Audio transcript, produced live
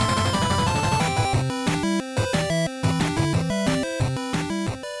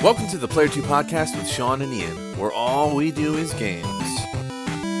Welcome to the Player 2 Podcast with Sean and Ian, where all we do is games.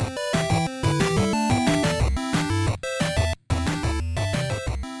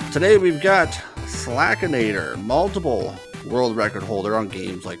 Today we've got Slackinator, multiple world record holder on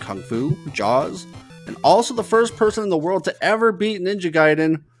games like Kung Fu, Jaws, and also the first person in the world to ever beat Ninja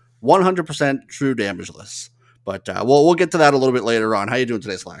Gaiden 100% true damageless. But we'll get to that a little bit later on. How you doing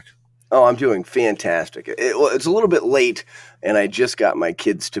today, Slack? Oh, I'm doing fantastic. It's a little bit late, and I just got my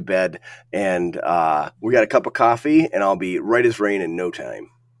kids to bed, and we got a cup of coffee, and I'll be right as rain in no time.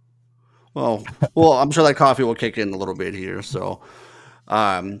 Well, I'm sure that coffee will kick in a little bit here. So,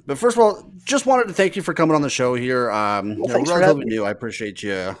 but first of all, just wanted to thank you for coming on the show here. Thanks for relatively having me. new. I appreciate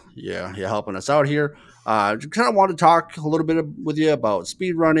you helping us out here. Just kind of want to talk a little bit with you about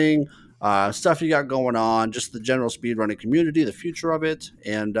speedrunning, stuff you got going on, just the general speedrunning community, the future of it,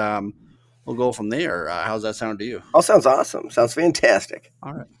 and we'll go from there. How's that sound to you? Oh, sounds awesome. Sounds fantastic.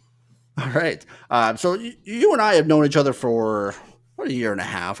 All right. So you and I have known each other for about a year and a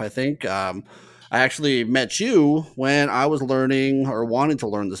half, I think. I actually met you when I was learning or wanting to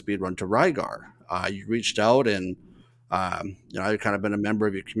learn the speedrun to Rygar. You reached out, and I've kind of been a member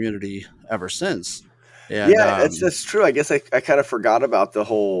of your community ever since. And, that's true. I guess I kind of forgot about the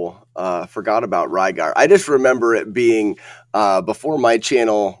whole, forgot about Rygar. I just remember it being before my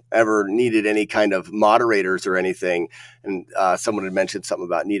channel ever needed any kind of moderators or anything. And someone had mentioned something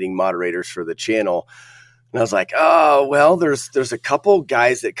about needing moderators for the channel. And I was like, oh, well, there's a couple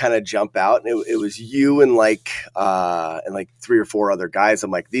guys that kind of jump out. And it was you and like 3 or 4 other guys.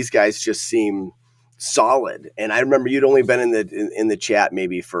 I'm like, these guys just seem solid. And I remember you'd only been in the chat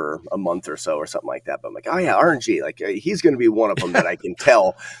maybe for a month or so or something like that. But I'm like, oh yeah, RNG, like he's going to be one of them that I can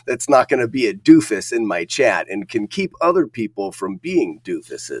tell that's not going to be a doofus in my chat and can keep other people from being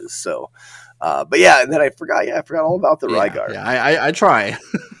doofuses. So, but yeah, and then I forgot all about the Rygar. Yeah, I try.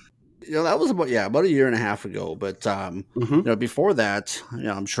 That was about a year and a half ago. But before that,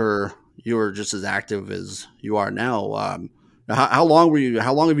 I'm sure you were just as active as you are now. How long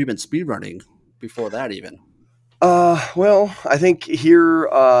have you been speedrunning before that even? Well, I think here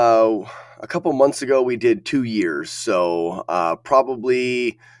a couple months ago we did 2 years. So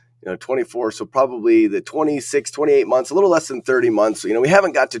probably 24. So probably the 26, 28 months, a little less than 30 months. We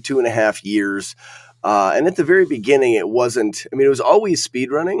haven't got to 2.5 years. And at the very beginning, it wasn't. I mean, it was always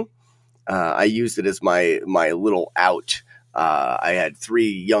speedrunning. I used it as my little out. I had 3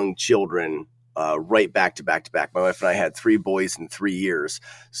 young children. Right back to back to back. My wife and I had 3 boys in 3 years.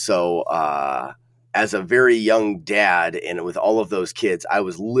 So as a very young dad and with all of those kids, I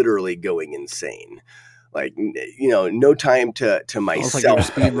was literally going insane. Like, no time to myself. It's like you were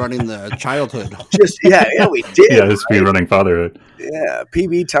speed running the childhood. Just, yeah, we did. Yeah, speed running fatherhood. Yeah,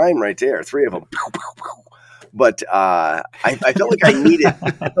 PB time right there. 3 of them. But I felt like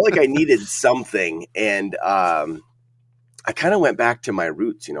I needed something. And I kind of went back to my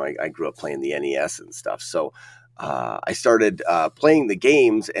roots. I grew up playing the NES and stuff. So I started playing the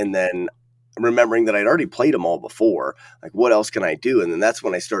games and then remembering that I'd already played them all before. Like, what else can I do? And then that's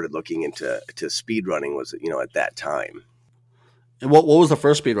when I started looking into speedrunning was, at that time. And what was the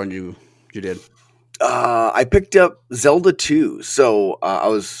first speedrun you did? I picked up Zelda 2. So I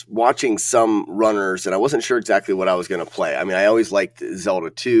was watching some runners and I wasn't sure exactly what I was going to play. I mean, I always liked Zelda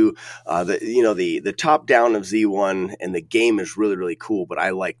 2. The top down of Z1 and the game is really, really cool, but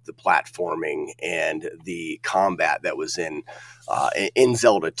I liked the platforming and the combat that was in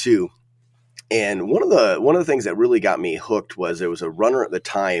Zelda 2. And one of the things that really got me hooked was there was a runner at the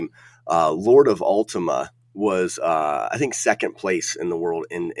time, Lord of Ultima, was I think second place in the world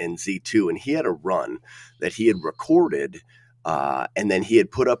in Z2, and he had a run that he had recorded and then he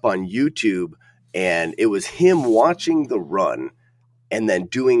had put up on YouTube, and it was him watching the run and then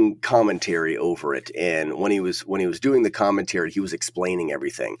doing commentary over it. And when he was doing the commentary, he was explaining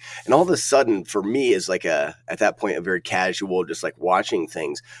everything. And all of a sudden, for me, as like at that point a very casual, just like watching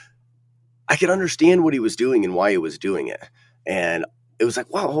things, I could understand what he was doing and why he was doing it. And it was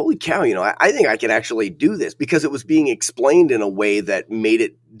like, wow, holy cow, I think I can actually do this, because it was being explained in a way that made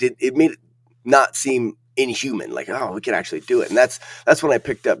it not seem inhuman. Like, oh, we can actually do it. And that's when I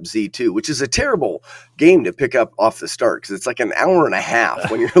picked up Z2, which is a terrible game to pick up off the start, because it's like an hour and a half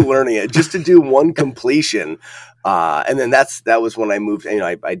when you're learning it just to do one completion. And then that was when I moved,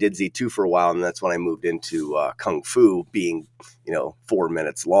 I did Z2 for a while, and that's when I moved into Kung Fu, being 4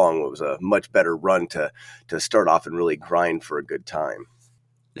 minutes long. It was a much better run to start off and really grind for a good time.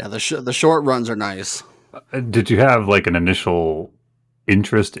 Yeah, the short runs are nice. Did you have like an initial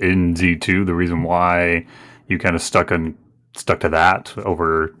interest in Z2? The reason why you kind of stuck to that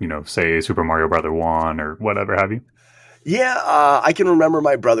over, say, Super Mario Brother 1 or whatever have you? Yeah, I can remember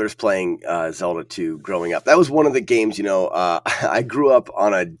my brothers playing Zelda 2 growing up. That was one of the games, I grew up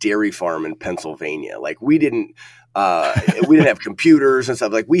on a dairy farm in Pennsylvania. Like we didn't have computers and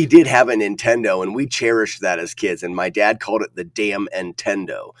stuff. Like we did have a Nintendo and we cherished that as kids. And my dad called it the damn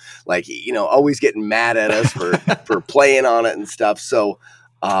Nintendo. Like, always getting mad at us for playing on it and stuff. So,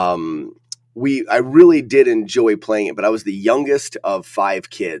 I really did enjoy playing it, but I was the youngest of 5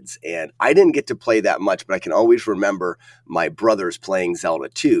 kids and I didn't get to play that much, but I can always remember my brothers playing Zelda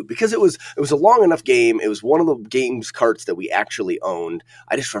 2 because it was a long enough game. It was one of the games carts that we actually owned.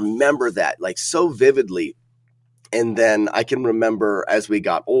 I just remember that like so vividly. And then I can remember as we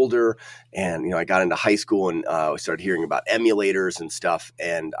got older and, I got into high school and we started hearing about emulators and stuff.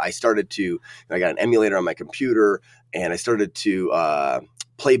 And I got an emulator on my computer and I started to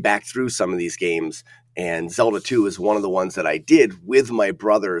play back through some of these games. And Zelda 2 is one of the ones that I did with my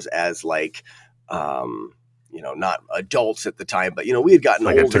brothers as like, not adults at the time, but, we had gotten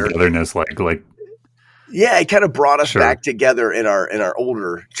like older. A togetherness, like yeah, it kind of brought us Sure. back together in our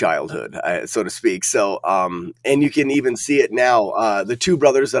older childhood, so to speak. So, and you can even see it now. The 2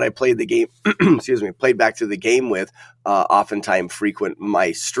 brothers that I played the game, played back to the game with, oftentimes frequent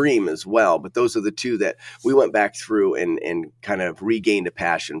my stream as well. But those are the 2 that we went back through and kind of regained a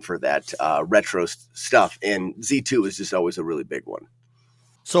passion for that retro stuff. And Z2 is just always a really big one.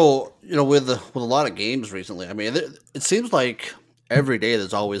 So, with a lot of games recently, I mean, it seems like every day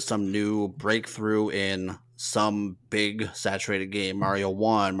there's always some new breakthrough in some big saturated game. Mario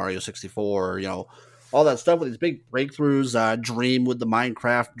 1, Mario 64, all that stuff with these big breakthroughs, Dream with the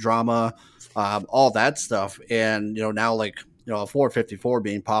Minecraft drama, all that stuff. And, now like, a 454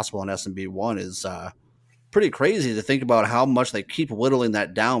 being possible on SMB1 is pretty crazy to think about how much they keep whittling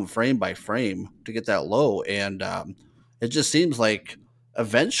that down frame by frame to get that low. And it just seems like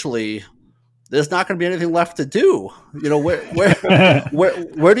eventually there's not going to be anything left to do. Where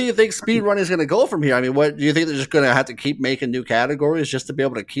do you think speedrunning is going to go from here? I mean, what do you think they're just going to have to keep making new categories just to be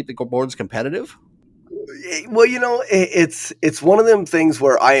able to keep the boards competitive? Well, it's one of them things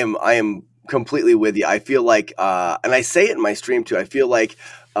where I am completely with you. I feel like, and I say it in my stream too. I feel like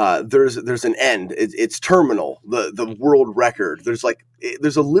there's an end. It's terminal. The world record. There's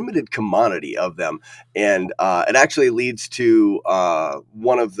a limited commodity of them, and it actually leads to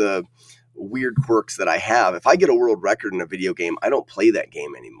one of the weird quirks that I have. If I get a world record in a video game, I don't play that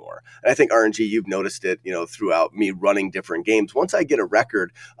game anymore. And I think RNG, you've noticed it, throughout me running different games. Once I get a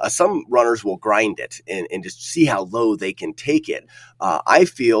record, some runners will grind it and just see how low they can take it. I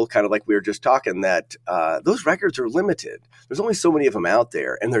feel kind of like we were just talking that those records are limited. There's only so many of them out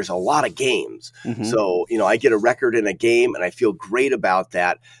there, and there's a lot of games. Mm-hmm. So, I get a record in a game, and I feel great about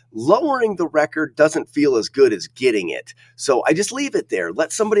that. Lowering the record doesn't feel as good as getting it. So I just leave it there.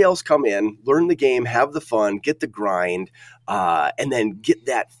 Let somebody else come in, learn the game, have the fun, get the grind, and then get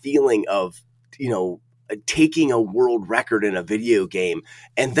that feeling of, taking a world record in a video game.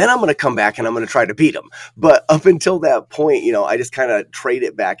 And then I'm going to come back and I'm going to try to beat them. But up until that point, I just kind of trade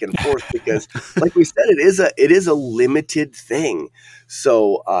it back and forth because like we said, it is a limited thing.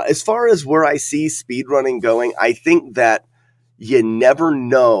 So as far as where I see speedrunning going, I think that you never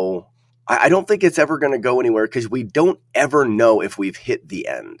know. I don't think it's ever going to go anywhere because we don't ever know if we've hit the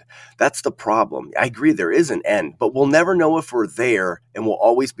end. That's the problem. I agree there is an end, but we'll never know if we're there, and we'll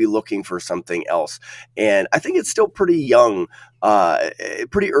always be looking for something else. And I think it's still pretty young,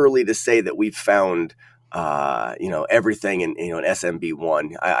 pretty early to say that we've found everything in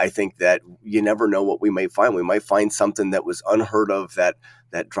SMB1. I think that you never know what we might find. We might find something that was unheard of that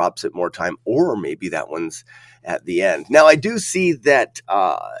drops it more time, or maybe that one's at the end. Now, I do see that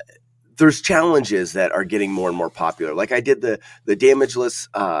there's challenges that are getting more and more popular. Like I did the damageless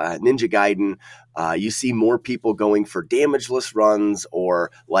Ninja Gaiden. You see more people going for damageless runs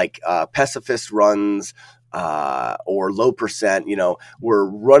or like pacifist runs or low percent. We're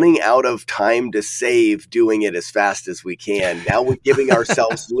running out of time to save doing it as fast as we can. Now we're giving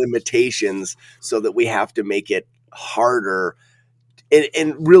ourselves limitations so that we have to make it harder.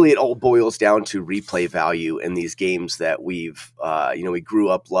 And really, it all boils down to replay value in these games that we grew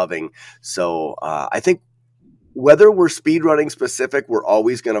up loving. So I think whether we're speedrunning specific, we're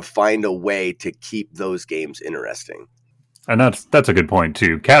always going to find a way to keep those games interesting. And that's a good point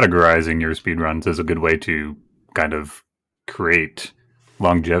too. Categorizing your speedruns is a good way to kind of create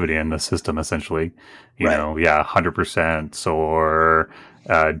longevity in the system. Essentially, 100% or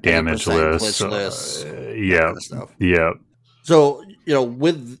damageless, yeah. So,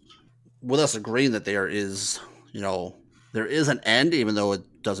 with us agreeing that there is an end, even though it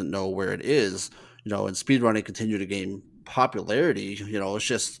doesn't know where it is, and speedrunning continue to gain popularity, it's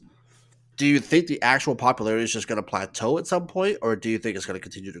just, do you think the actual popularity is just going to plateau at some point, or do you think it's going to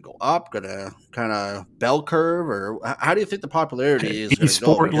continue to go up, going to kind of bell curve, or how do you think the popularity is going to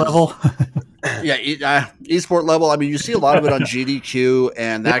go? Esport level? Yeah, esport level. I mean, you see a lot of it on GDQ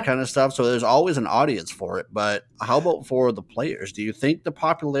and that kind of stuff, so there's always an audience for it. But how about for the players? Do you think the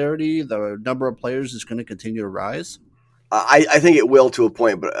popularity, the number of players is going to continue to rise? I think it will to a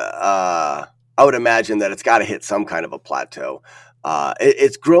point, but I would imagine that it's got to hit some kind of a plateau.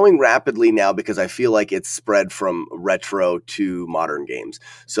 It's growing rapidly now because I feel like it's spread from retro to modern games.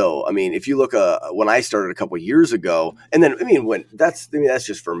 So, I mean, if you look, when I started a couple of years ago, and then, that's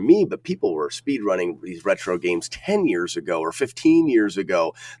just for me, but people were speedrunning these retro games 10 years ago or 15 years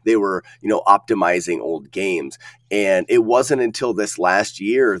ago. They were, optimizing old games. And it wasn't until this last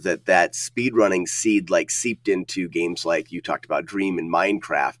year that speedrunning seed seeped into games like you talked about, Dream and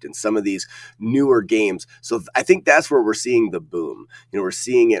Minecraft and some of these newer games. So I think that's where we're seeing the boom. We're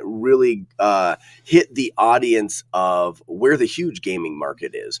seeing it really hit the audience of where the huge gaming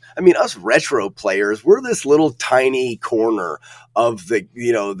market is. I mean, us retro players, we're this little tiny corner of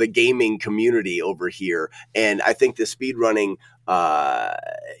the gaming community over here. And I think the speedrunning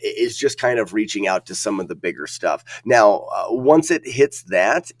is just kind of reaching out to some of the bigger stuff. Now, once it hits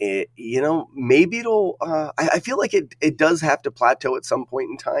that, maybe it'll, I feel like it does have to plateau at some point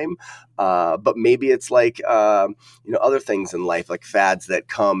in time. But maybe it's like, other things in life, like fads that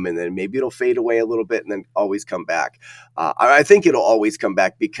come and then maybe it'll fade away a little bit and then always come back. I think it'll always come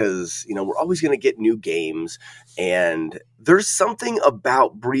back because, we're always going to get new games, and there's something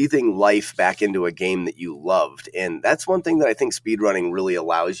about breathing life back into a game that you loved. And that's one thing that I think speedrunning really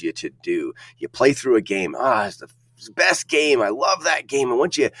allows you to do. You play through a game. It's the best game. I love that game. And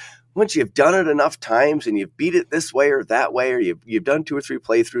once you've done it enough times and you've beat it this way or that way, or you've done 2 or 3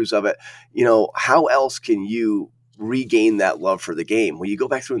 playthroughs of it, how else can you regain that love for the game? Well, you go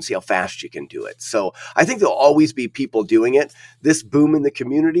back through and see how fast you can do it. So I think there'll always be people doing it. This boom in the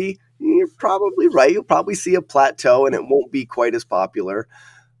community, you're probably right. You'll probably see a plateau and it won't be quite as popular.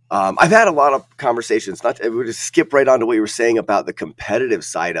 I've had a lot of conversations. We'll just skip right on to what you were saying about the competitive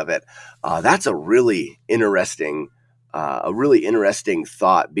side of it. That's a really interesting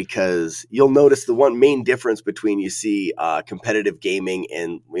thought, because you'll notice the one main difference between you see competitive gaming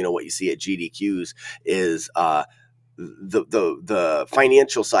and what you see at GDQs is the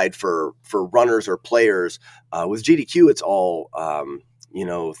financial side for runners or players. With GDQ, it's all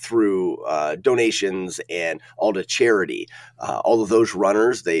through donations and all to charity. All of those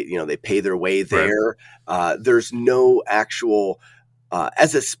runners, they pay their way there. Right. There's no actual,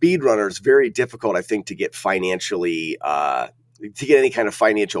 as a speedrunner, it's very difficult, I think, to get financially, to get any kind of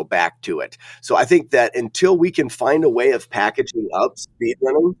financial back to it. So I think that until we can find a way of packaging up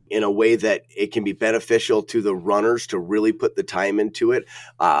speedrunning in a way that it can be beneficial to the runners to really put the time into it,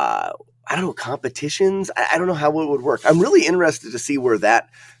 I don't know, competitions. I don't know how it would work. I'm really interested to see where that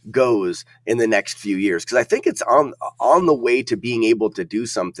goes in the next few years, because I think it's on the way to being able to do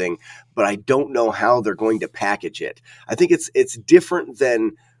something, but I don't know how they're going to package it. I think it's different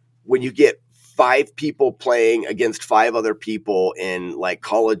than when you get 5 people playing against 5 other people in like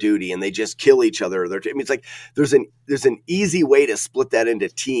Call of Duty and they just kill each other. It's like there's an easy way to split that into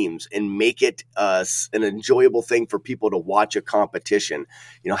teams and make it an enjoyable thing for people to watch a competition.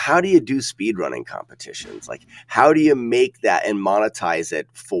 How do you do speedrunning competitions? Like, how do you make that and monetize it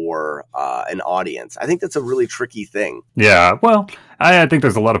for an audience? I think that's a really tricky thing. Yeah, well, I think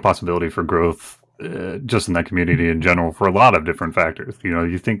there's a lot of possibility for growth just in that community in general for a lot of different factors.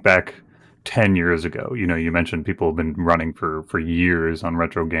 You think back 10 years ago, you mentioned people have been running for years on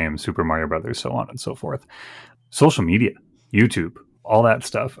retro games, Super Mario Brothers, so on and so forth. Social media, YouTube, all that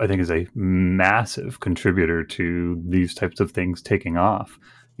stuff, I think is a massive contributor to these types of things taking off.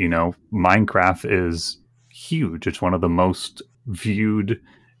 Minecraft is huge. It's one of the most viewed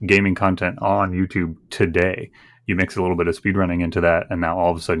gaming content on YouTube today. You mix a little bit of speedrunning into that, and now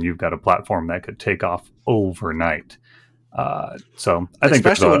all of a sudden you've got a platform that could take off overnight. So I think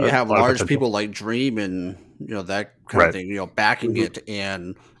especially when you have large people like Dream and that kind of thing, backing it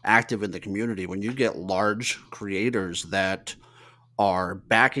and active in the community. When you get large creators that are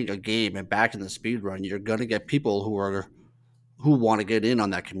backing a game and backing the speedrun, you're going to get people who want to get in on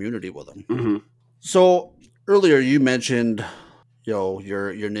that community with them. Mm-hmm. So earlier you mentioned your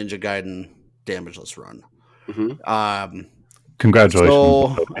Ninja Gaiden damageless run. Mm-hmm. Congratulations!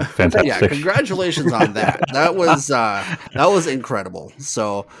 So, fantastic! Yeah, congratulations on that. That was incredible.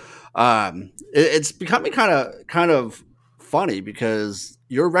 So, it's becoming kind of funny because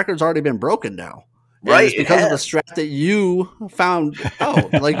your record's already been broken now, right? It's because of the strat that you found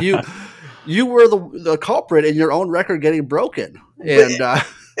out. Like you were the culprit in your own record getting broken, and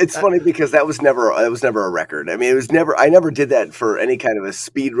It's funny because that was never a record. I mean, I never did that for any kind of a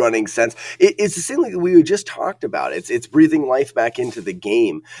speed running sense. It's the same like we just talked about. It's breathing life back into the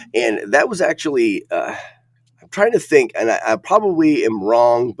game, and that was actually. I'm trying to think, and I probably am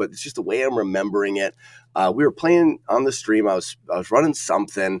wrong, but it's just the way I'm remembering it. We were playing on the stream. I was running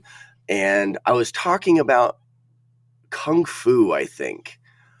something, and I was talking about Kung Fu, I think.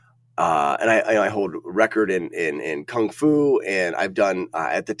 And I hold record in Kung Fu, and I've done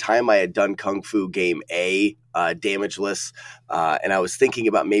at the time I had done Kung Fu Game A, damageless, and I was thinking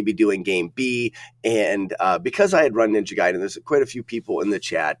about maybe doing Game B. And because I had run Ninja Gaiden, there's quite a few people in the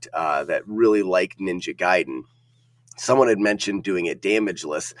chat that really like Ninja Gaiden. Someone had mentioned doing it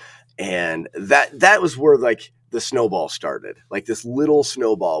damageless, and that was where like the snowball started. Like this little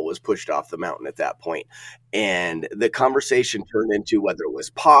snowball was pushed off the mountain at that point. And the conversation turned into whether it was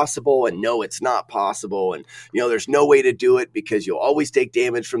possible and no, it's not possible. And, there's no way to do it because you'll always take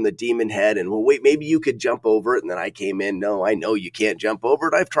damage from the demon head. And well, wait, maybe you could jump over it. And then I came in. No, I know you can't jump over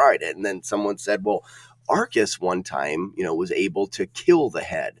it. I've tried it. And then someone said, well, Arcus one time, was able to kill the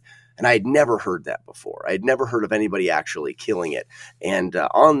head. And I had never heard that before. I had never heard of anybody actually killing it. And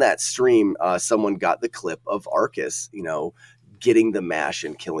on that stream, someone got the clip of Arcus, getting the mash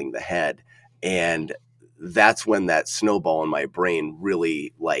and killing the head. And that's when that snowball in my brain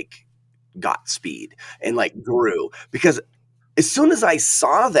really got speed and grew. Because as soon as I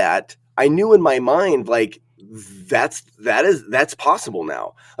saw that, I knew in my mind, that's possible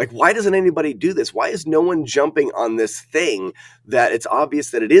now. Why doesn't anybody do this? Why is no one jumping on this thing that it's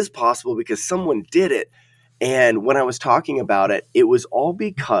obvious that it is possible because someone did it? And when I was talking about it, it was all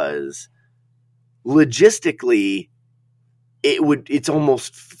because logistically it's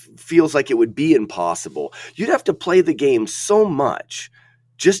almost feels like it would be impossible. You'd have to play the game so much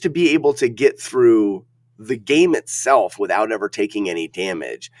just to be able to get through the game itself without ever taking any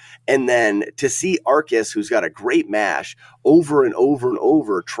damage. And then to see Arcus, who's got a great mash, over and over and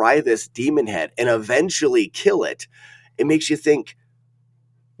over, try this demon head and eventually kill it, it makes you think,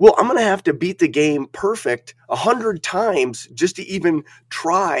 well, I'm going to have to beat the game perfect 100 times just to even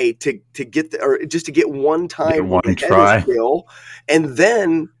try to get or just to get one time one try kill. And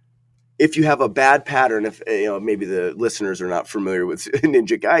then if you have a bad pattern, if maybe the listeners are not familiar with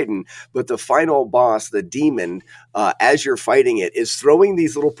Ninja Gaiden, but the final boss, the demon, as you're fighting it, is throwing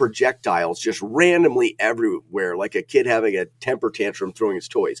these little projectiles just randomly everywhere, like a kid having a temper tantrum throwing his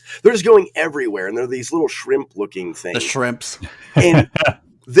toys. They're just going everywhere, and they're these little shrimp-looking things. The shrimps. And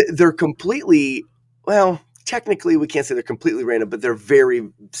they're completely, well, technically we can't say they're completely random, but they're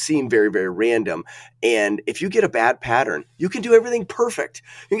seem very, very random. And if you get a bad pattern, you can do everything perfect.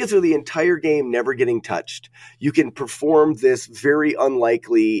 You can get through the entire game never getting touched. You can perform this very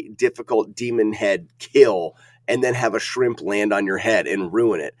unlikely, difficult demon head kill and then have a shrimp land on your head and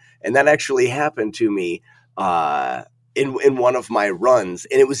ruin it. And that actually happened to me in one of my runs,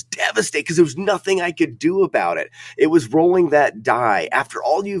 and it was devastating because there was nothing I could do about it. It was rolling that die. After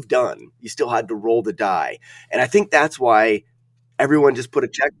all you've done, you still had to roll the die. And I think that's why everyone just put a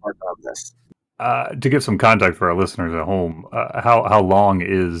check mark on this. To give some context for our listeners at home, how long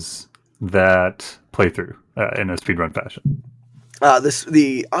is that playthrough in a speedrun fashion?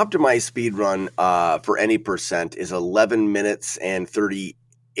 The optimized speedrun for any percent is 11 minutes and 38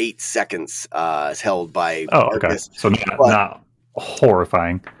 seconds is held by Arcus. So not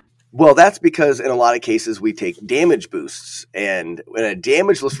horrifying. Well, that's because in a lot of cases we take damage boosts, and in a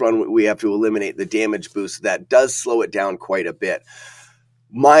damageless run we have to eliminate the damage boost. That does slow it down quite a bit.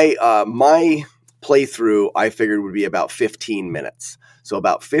 My playthrough I figured would be about 15 minutes. So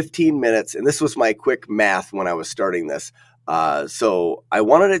about 15 minutes, and this was my quick math when I was starting this. So I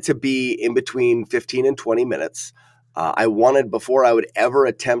wanted it to be in between 15 and 20 minutes. I wanted, before I would ever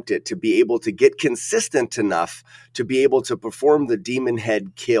attempt it, to be able to get consistent enough to be able to perform the demon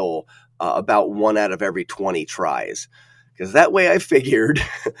head kill about 1 out of every 20 tries. Because that way I figured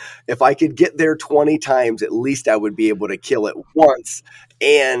if I could get there 20 times, at least I would be able to kill it once.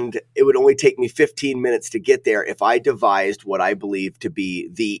 And it would only take me 15 minutes to get there if I devised what I believe to be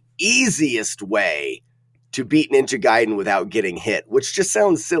the easiest way to beat Ninja Gaiden without getting hit, which just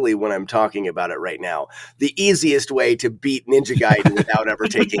sounds silly when I'm talking about it right now. The easiest way to beat Ninja Gaiden without ever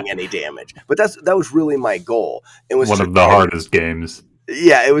taking any damage. But that was really my goal. It was one of the hardest games.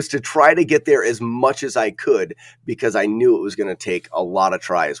 Yeah, it was to try to get there as much as I could because I knew it was going to take a lot of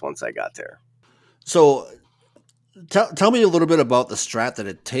tries once I got there. So tell me a little bit about the strat that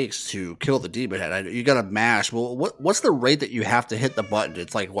it takes to kill the demon head. You got to mash. Well, what's the rate that you have to hit the button?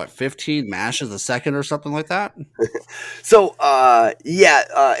 It's 15 mashes a second or something like that? So,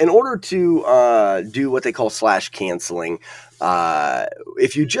 in order to do what they call slash canceling,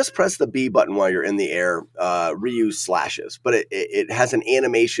 If you just press the B button while you're in the air, Ryu slashes, but it has an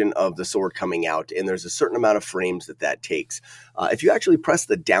animation of the sword coming out, and there's a certain amount of frames that takes. If you actually press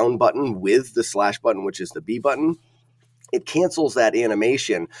the down button with the slash button, which is the B button, it cancels that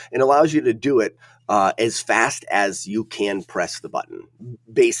animation and allows you to do it as fast as you can press the button.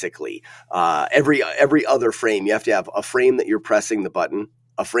 Basically, every other frame, you have to have a frame that you're pressing the button,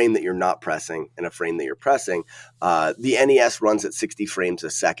 a frame that you're not pressing, and a frame that you're pressing. The NES runs at 60 frames a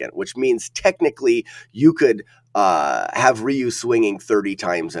second, which means technically you could have Ryu swinging 30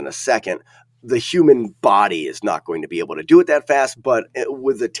 times in a second. The human body is not going to be able to do it that fast, but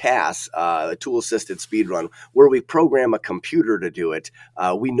with the TAS, the tool-assisted speedrun, where we program a computer to do it,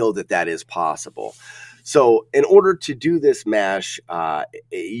 we know that is possible. So in order to do this mash,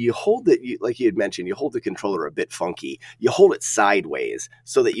 you hold it, like you had mentioned, you hold the controller a bit funky. You hold it sideways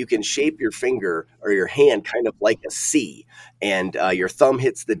so that you can shape your finger or your hand kind of like a C. And your thumb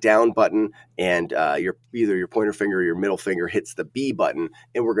hits the down button, and either your pointer finger or your middle finger hits the B button.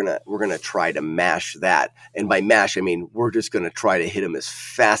 And we're gonna try to mash that. And by mash, I mean we're just gonna try to hit them as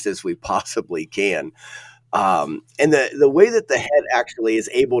fast as we possibly can. And the way that the head actually is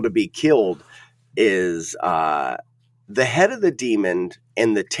able to be killed is the head of the demon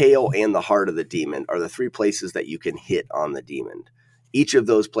and the tail and the heart of the demon are the three places that you can hit on the demon. Each of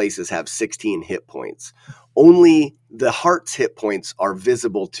those places have 16 hit points. Only the heart's hit points are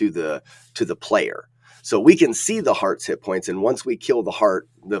visible to the player. So we can see the heart's hit points, and once we kill the heart,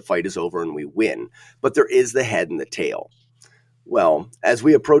 the fight is over and we win. But there is the head and the tail. Well, as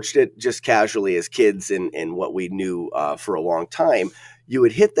we approached it just casually as kids and what we knew for a long time, you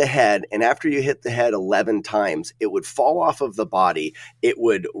would hit the head, and after you hit the head 11 times, it would fall off of the body. It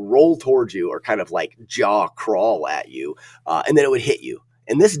would roll towards you or kind of like jaw crawl at you, and then it would hit you.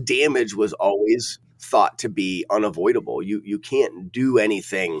 And this damage was always thought to be unavoidable. You can't do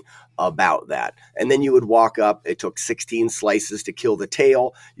anything about that. And then you would walk up. It took 16 slices to kill the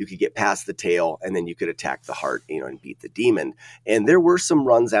tail. You could get past the tail, and then you could attack the heart, and beat the demon. And there were some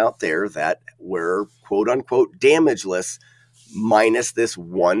runs out there that were quote unquote damageless, minus this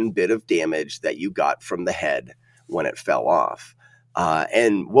one bit of damage that you got from the head when it fell off.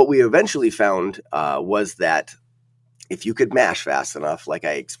 And what we eventually found was that if you could mash fast enough, like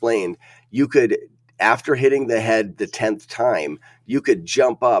I explained, you could, after hitting the head the 10th time, you could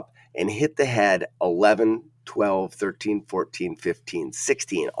jump up and hit the head 11, 12, 13, 14, 15,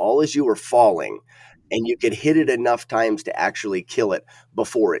 16, all as you were falling. And you could hit it enough times to actually kill it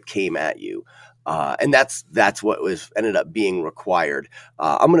before it came at you. And that's what ended up being required.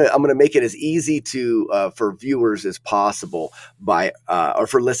 I'm gonna make it as easy for viewers as possible or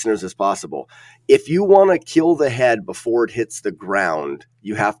for listeners as possible. If you want to kill the head before it hits the ground,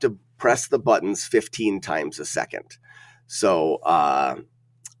 you have to press the buttons 15 times a second. So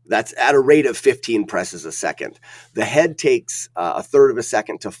that's at a rate of 15 presses a second. The head takes a third of a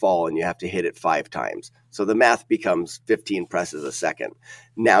second to fall, and you have to hit it 5 times. So the math becomes 15 presses a second.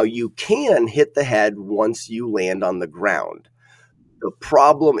 Now you can hit the head once you land on the ground. The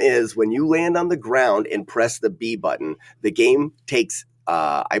problem is when you land on the ground and press the B button, the game takes,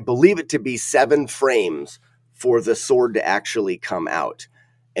 I believe it to be 7 frames for the sword to actually come out.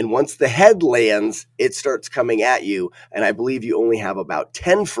 And once the head lands, it starts coming at you. And I believe you only have about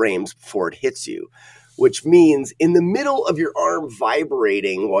 10 frames before it hits you, which means in the middle of your arm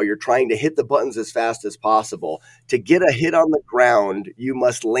vibrating while you're trying to hit the buttons as fast as possible, to get a hit on the ground, you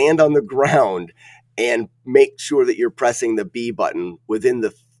must land on the ground and make sure that you're pressing the B button within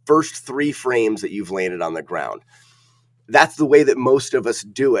the first 3 frames that you've landed on the ground. That's the way that most of us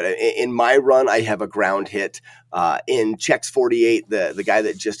do it. In my run, I have a ground hit. In Chex 48, the guy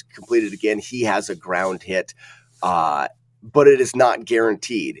that just completed again, he has a ground hit. But it is not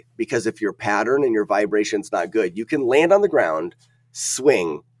guaranteed, because if your pattern and your vibration's not good, you can land on the ground,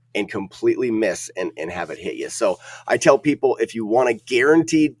 swing, and completely miss and have it hit you. So I tell people, if you want a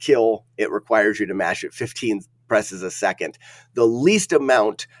guaranteed kill, it requires you to mash it 15 presses a second. The least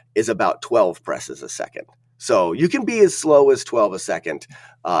amount is about 12 presses a second. So you can be as slow as 12 a second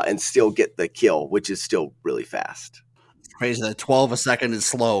and still get the kill, which is still really fast. It's crazy that 12 a second is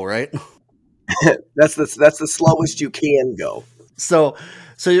slow, right? That's the slowest you can go. So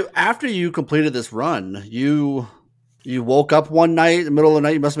after you completed this run, you woke up one night in the middle of the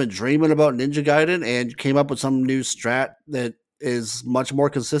night. You must have been dreaming about Ninja Gaiden, and you came up with some new strat that is much more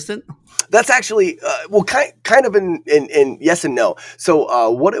consistent. That's actually kind of in yes and no.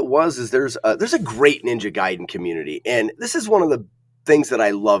 So what it was is there's a great Ninja Gaiden community, and this is one of the things that I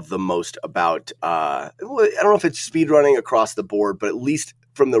love the most about I don't know if it's speedrunning across the board, but at least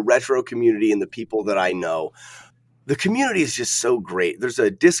from the retro community and the people that I know, the community is just so great. There's a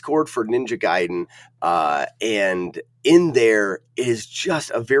Discord for Ninja Gaiden, and in there is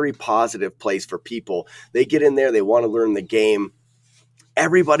just a very positive place for people. They get in there, they want to learn the game.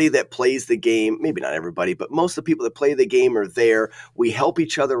 Everybody that plays the game, maybe not everybody, but most of the people that play the game are there. We help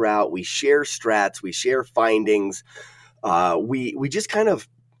each other out. We share strats. We share findings. We just kind of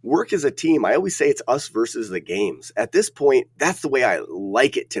work as a team. I always say it's us versus the games. At this point, that's the way I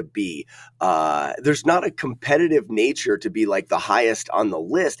like it to be. There's not a competitive nature to be like the highest on the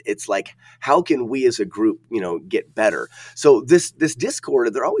list. It's like, how can we as a group, get better? So this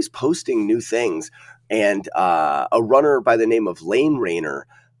Discord, they're always posting new things. And a runner by the name of Lane Rayner,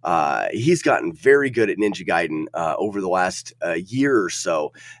 he's gotten very good at Ninja Gaiden over the last year or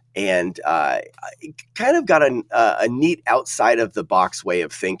so. And kind of got a neat outside of the box way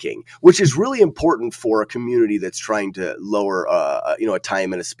of thinking, which is really important for a community that's trying to lower, a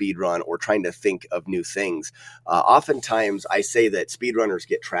time in a speed run or trying to think of new things. Oftentimes, I say that speedrunners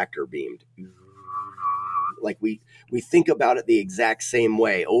get tractor beamed. Like we think about it the exact same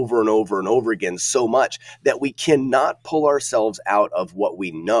way over and over and over again so much that we cannot pull ourselves out of what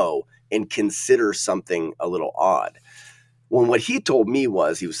we know and consider something a little odd. When what he told me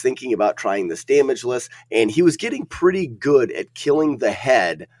was he was thinking about trying this damageless, and he was getting pretty good at killing the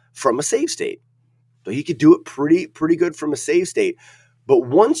head from a save state. So he could do it pretty good from a save state. But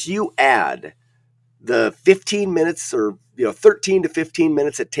once you add the 15 minutes or 13 to 15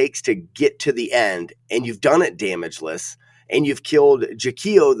 minutes it takes to get to the end, and you've done it damageless, and you've killed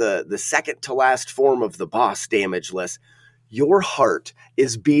Jakio, the second to last form of the boss, damageless, your heart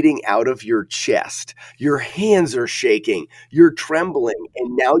is beating out of your chest. Your hands are shaking. You're trembling.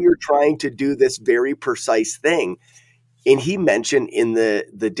 And now you're trying to do this very precise thing. And he mentioned in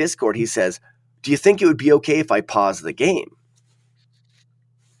the Discord, he says, do you think it would be okay if I pause the game?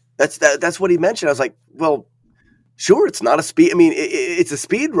 That's what he mentioned. I was like, well, sure, it's not a speed. I mean, it's a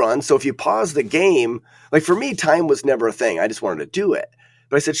speed run. So if you pause the game, like for me, time was never a thing. I just wanted to do it.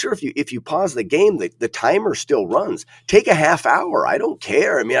 But I said, sure, if you pause the game, the timer still runs. Take a half hour. I don't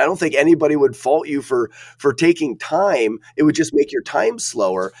care. I mean, I don't think anybody would fault you for taking time. It would just make your time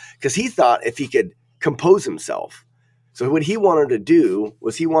slower, because he thought if he could compose himself. So what he wanted to do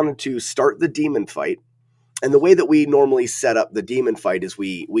was he wanted to start the demon fight. And the way that we normally set up the demon fight is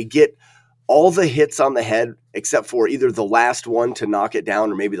we get all the hits on the head except for either the last one to knock it down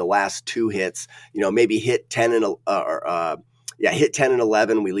or maybe the last two hits. Maybe hit 10 and hit 10 and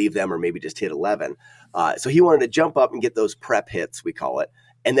 11, we leave them, or maybe just hit 11. So he wanted to jump up and get those prep hits, we call it,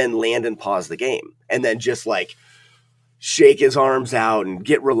 and then land and pause the game. And then just like shake his arms out and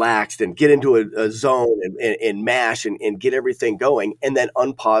get relaxed and get into a zone and mash and get everything going, and then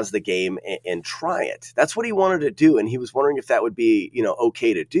unpause the game and try it. That's what he wanted to do. And he was wondering if that would be,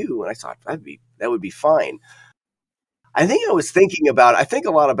 okay to do. And I thought that would be fine. I think I think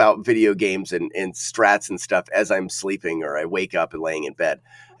a lot about video games and strats and stuff as I'm sleeping or I wake up and laying in bed.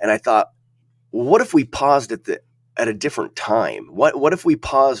 And I thought, well, what if we paused at a different time? What if we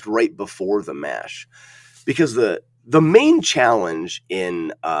paused right before the mash? Because the main challenge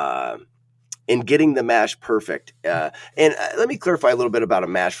in getting the mash perfect, and let me clarify a little bit about a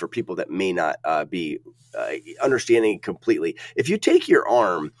mash for people that may not be understanding it completely. If you take your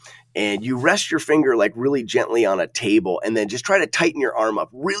arm and you rest your finger like really gently on a table and then just try to tighten your arm up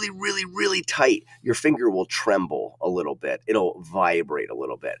really, really, really tight, your finger will tremble a little bit. It'll vibrate a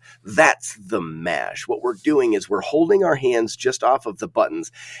little bit. That's the mash. What we're doing is we're holding our hands just off of the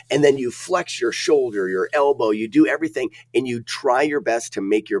buttons, and then you flex your shoulder, your elbow, you do everything, and you try your best to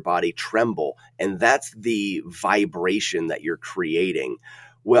make your body tremble. And that's the vibration that you're creating.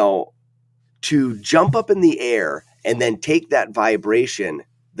 Well, to jump up in the air and then take that vibration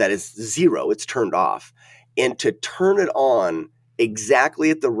that is zero, it's turned off, and to turn it on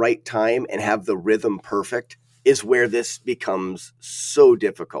exactly at the right time and have the rhythm perfect is where this becomes so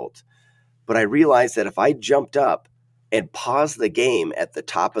difficult. But I realized that if I jumped up and paused the game at the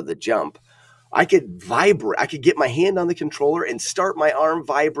top of the jump, I could vibrate. I could get my hand on the controller and start my arm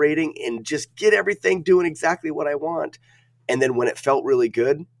vibrating and just get everything doing exactly what I want. And then when it felt really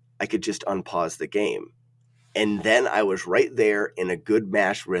good, I could just unpause the game. And then I was right there in a good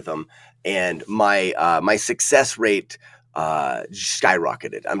mash rhythm, and my success rate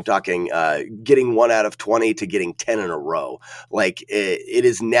skyrocketed. I'm talking getting 1 out of 20 to getting 10 in a row. Like it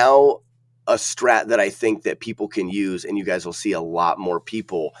is now a strat that I think that people can use, and you guys will see a lot more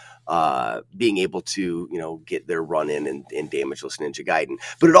people being able to, get their run in Damageless Ninja Gaiden.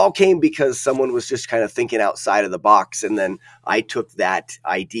 But it all came because someone was just kind of thinking outside of the box, and then I took that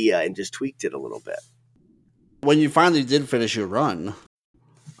idea and just tweaked it a little bit. When you finally did finish your run,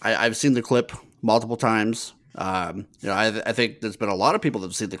 I've seen the clip multiple times. I think there's been a lot of people that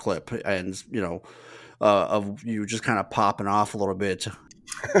have seen the clip, and of you just kind of popping off a little bit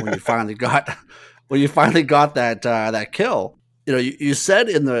when you finally got that kill. You said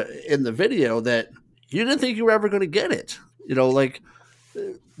in the video that you didn't think you were ever going to get it.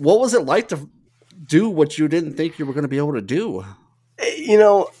 What was it like to do what you didn't think you were going to be able to do?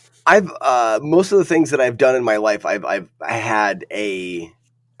 I've most of the things that I've done in my life, I've had a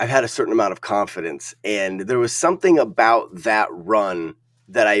certain amount of confidence, and there was something about that run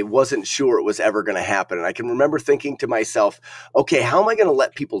that I wasn't sure it was ever going to happen. And I can remember thinking to myself, okay, how am I going to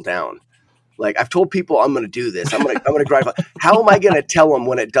let people down? Like, I've told people I'm going to do this. I'm going to grind. How am I going to tell them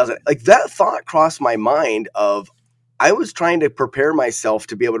when it doesn't? Like, that thought crossed my mind of, I was trying to prepare myself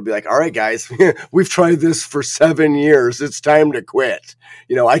to be able to be like, all right, guys, we've tried this for 7 years. It's time to quit.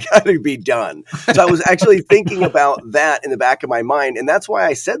 I got to be done. So I was actually thinking about that in the back of my mind. And that's why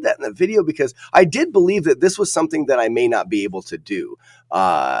I said that in the video, because I did believe that this was something that I may not be able to do.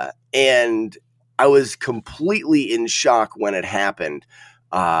 And I was completely in shock when it happened,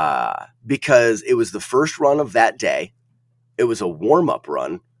 because it was the first run of that day. It was a warm-up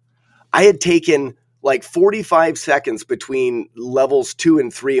run. I had taken like 45 seconds between levels 2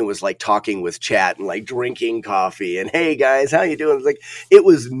 and 3 and was like talking with chat and like drinking coffee and, hey guys, how you doing? Like, it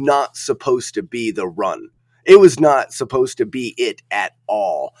was not supposed to be the run. It was not supposed to be it at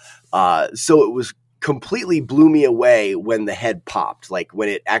all. So it was completely blew me away when the head popped, like when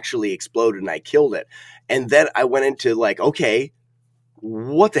it actually exploded and I killed it. And then I went into like, okay,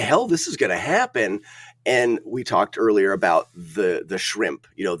 what the hell? This is going to happen. And we talked earlier about the shrimp,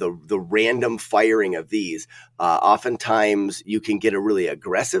 the random firing of these. Oftentimes you can get a really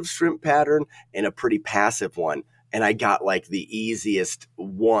aggressive shrimp pattern and a pretty passive one. And I got like the easiest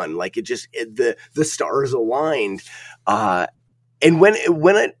one, like the stars aligned. And when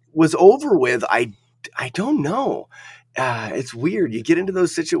it was over with, I don't know. It's weird. You get into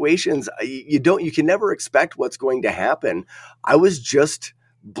those situations. You can never expect what's going to happen. I was just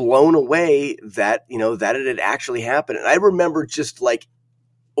blown away that it had actually happened. And I remember just like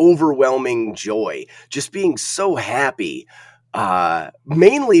overwhelming joy, just being so happy,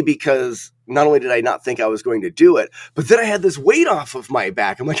 mainly because not only did I not think I was going to do it, but then I had this weight off of my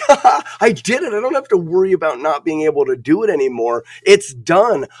back. I'm like, I did it. I don't have to worry about not being able to do it anymore. It's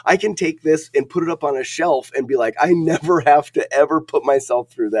done. I can take this and put it up on a shelf and be like, I never have to ever put myself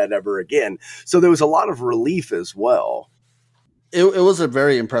through that ever again. So there was a lot of relief as well. It was a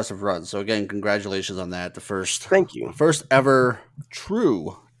very impressive run. So again, congratulations on that. Thank you. First ever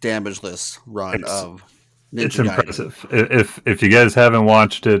true damageless run of Ninja It's Gaiden. impressive. If you guys haven't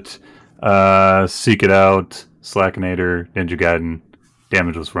watched it, seek it out. Slackinator, Ninja Gaiden,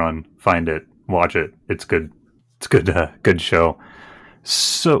 damageless run. Find it, watch it. It's good. It's good. Good show.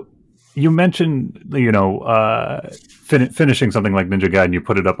 So you mentioned, finishing something like Ninja Gaiden. You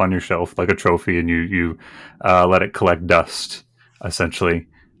put it up on your shelf like a trophy, and you let it collect dust. Essentially,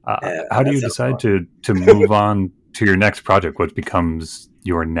 how do you decide to move on to your next project? What becomes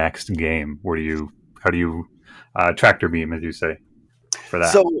your next game? How do you tractor beam, as you say, for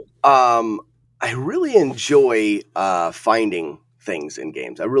that? So I really enjoy finding things in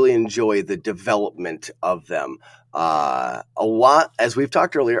games. I really enjoy the development of them. A lot, as we've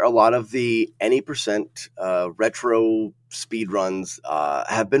talked earlier, a lot of the Any% retro speedruns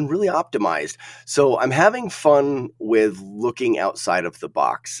have been really optimized. So I'm having fun with looking outside of the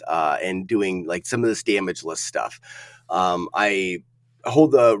box and doing like some of this damageless stuff. I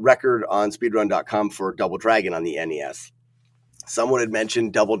hold the record on speedrun.com for Double Dragon on the NES. Someone had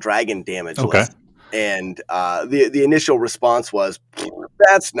mentioned Double Dragon damageless. Okay. And the initial response was,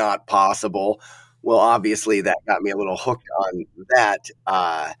 that's not possible. Well, obviously that got me a little hooked on that.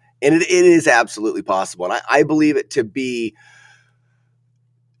 And it is absolutely possible. And I believe it to be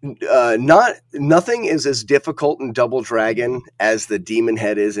nothing is as difficult in Double Dragon as the Demon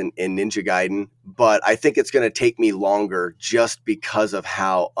Head is in Ninja Gaiden. But I think it's going to take me longer just because of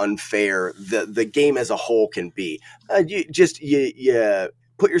how unfair the game as a whole can be. You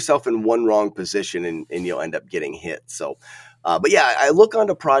put yourself in one wrong position and you'll end up getting hit. So, but yeah, I look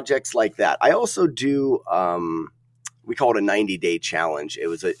onto projects like that. I also do, we call it a 90-day challenge. It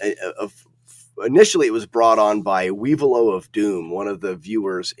was initially it was brought on by Weevilo of Doom, one of the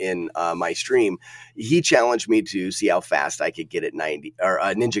viewers in my stream. He challenged me to see how fast I could get it Ninja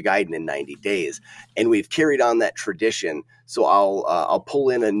Gaiden in 90 days. And we've carried on that tradition. So I'll pull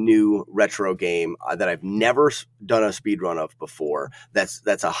in a new retro game that I've never done a speedrun of before.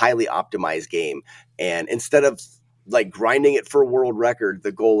 That's a highly optimized game. And instead of like grinding it for a world record,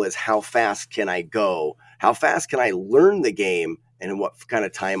 the goal is how fast can I go? How fast can I learn the game and what kind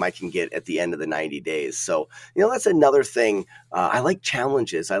of time I can get at the end of the 90 days. So, that's another thing. I like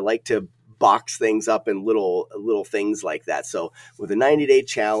challenges. I like to box things up in little things like that. So with a 90-day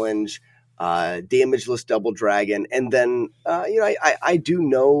challenge, damageless Double Dragon, and then I do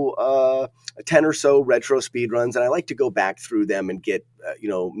know 10 or so retro speed runs, and I like to go back through them and get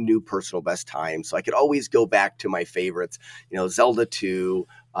new personal best times. So I could always go back to my favorites. Zelda 2.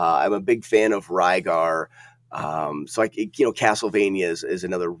 I'm a big fan of Rygar. So Castlevania is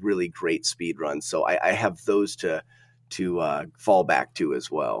another really great speed run. So I have those to fall back to as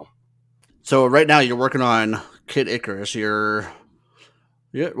well. So right now you're working on Kid Icarus. You're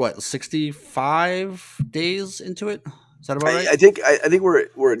what, 65 days into it? Is that about right? I think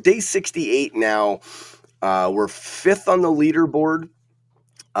we're at day 68 now. We're 5th on the leaderboard.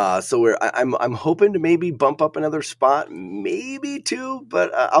 So I'm hoping to maybe bump up another spot, maybe 2,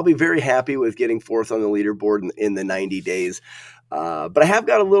 but I'll be very happy with getting 4th on the leaderboard in the 90 days. But I have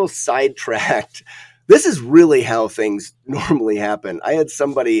got a little sidetracked. This is really how things normally happen. I had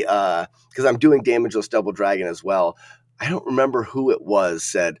somebody, because I'm doing Damageless Double Dragon as well. I don't remember who it was,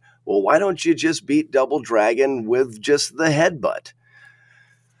 said, well, why don't you just beat Double Dragon with just the headbutt?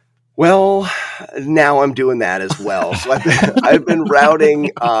 Well, now I'm doing that as well. So I've been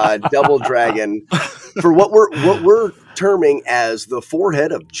routing Double Dragon for what we're terming as the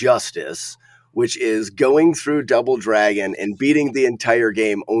forehead of justice, which is going through Double Dragon and beating the entire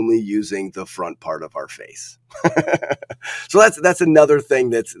game only using the front part of our face. So that's another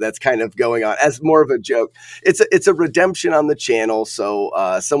thing that's kind of going on as more of a joke. It's a redemption on the channel, so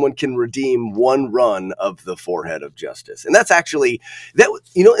someone can redeem one run of the forehead of justice, and that's actually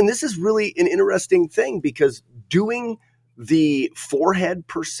and this is really an interesting thing, because doing the forehead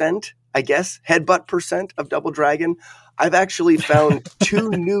percent, I guess, headbutt percent of Double Dragon, I've actually found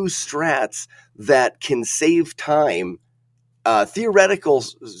 2 new strats that can save time, theoretical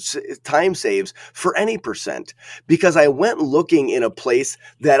time saves for any percent, because I went looking in a place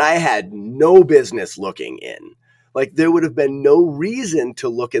that I had no business looking in. Like, there would have been no reason to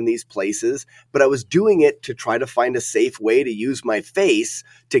look in these places, but I was doing it to try to find a safe way to use my face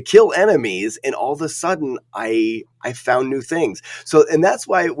to kill enemies, and all of a sudden I found new things. So, and that's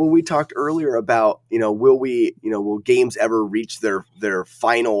why when we talked earlier about, will games ever reach their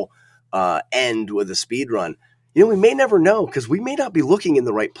final end with a speed run? We may never know, because we may not be looking in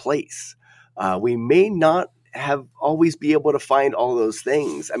the right place. We may not have always be able to find all those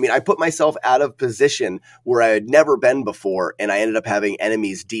things. I mean, I put myself out of position where I had never been before, and I ended up having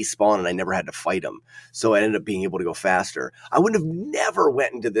enemies despawn, and I never had to fight them. So I ended up being able to go faster. I would have never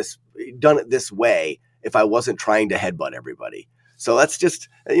done it this way if I wasn't trying to headbutt everybody. So that's just,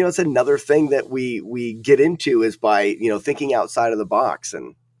 it's another thing that we get into, is by, thinking outside of the box.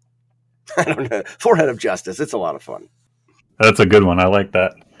 And I don't know, forehead of justice. It's a lot of fun. That's a good one. I like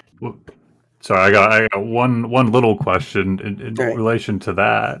that. So I got one little question in relation to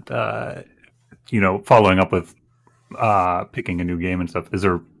that. Following up with picking a new game and stuff. Is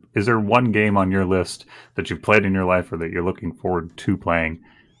there one game on your list that you've played in your life, or that you're looking forward to playing,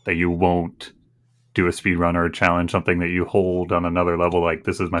 that you won't do a speed run or a challenge, something that you hold on another level? Like,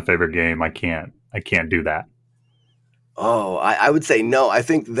 this is my favorite game. I can't do that. Oh, I would say no. I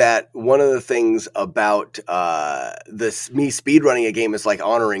think that one of the things about me speedrunning a game is like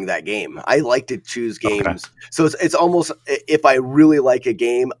honoring that game. I like to choose games. Okay. So it's almost, if I really like a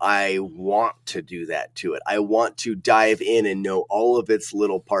game, I want to do that to it. I want to dive in and know all of its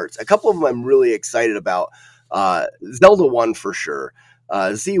little parts. A couple of them I'm really excited about. Zelda 1 for sure.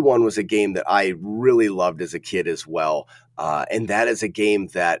 Z1 was a game that I really loved as a kid as well. And that is a game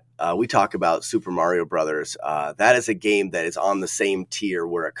that we talk about Super Mario Brothers. That is a game that is on the same tier,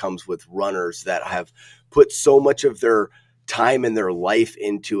 where it comes with runners that have put so much of their time and their life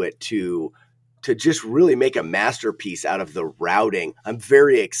into it to just really make a masterpiece out of the routing. I'm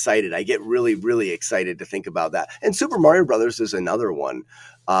very excited. I get really, really excited to think about that. And Super Mario Brothers is another one.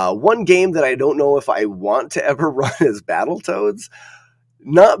 One game that I don't know if I want to ever run is Battletoads.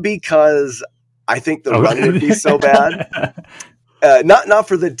 Not because I think the run would be so bad. Not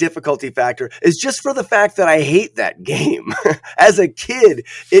for the difficulty factor. It's just for the fact that I hate that game. As a kid,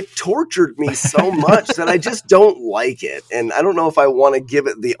 it tortured me so much that I just don't like it. And I don't know if I want to give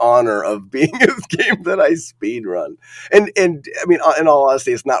it the honor of being a game that I speedrun. And I mean, in all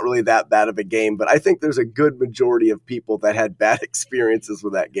honesty, it's not really that bad of a game, but I think there's a good majority of people that had bad experiences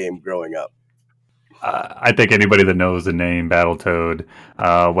with that game growing up. I think anybody that knows the name Battletoad,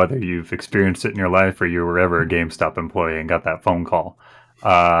 whether you've experienced it in your life or you were ever a GameStop employee and got that phone call,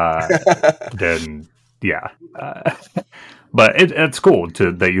 then yeah. But it's cool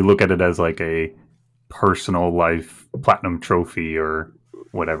that you look at it as like a personal life platinum trophy or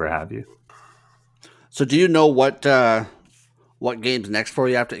whatever have you. So do you know what game's next for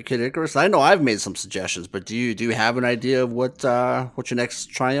you after Kid Icarus? I know I've made some suggestions, but do you have an idea of what your next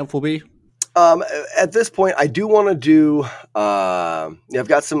triumph will be? At this point, I do want to do. I've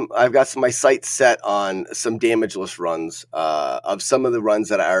got my sights set on some damageless runs of some of the runs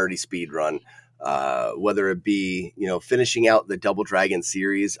that I already speed run. Whether it be finishing out the Double Dragon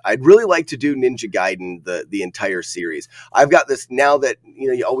series, I'd really like to do Ninja Gaiden the entire series. I've got this now that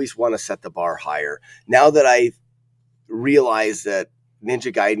you always want to set the bar higher. Now that I realize that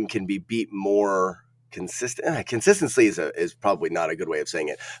Ninja Gaiden can be beat more consistent. Consistency is probably not a good way of saying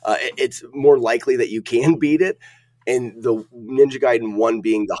it. It's more likely that you can beat it, and the Ninja Gaiden 1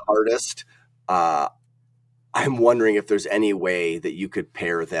 being the hardest. I'm wondering if there's any way that you could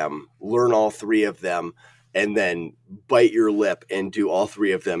pair them, learn all three of them, and then bite your lip and do all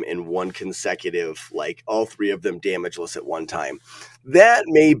three of them in one consecutive, like all three of them damageless at one time. That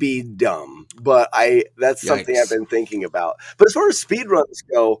may be dumb, but that's something I've been thinking about. But as far as speedruns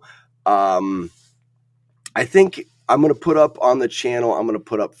go, I think I'm going to put up on the channel, I'm going to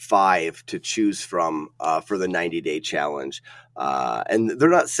put up 5 to choose from for the 90-day challenge. And they're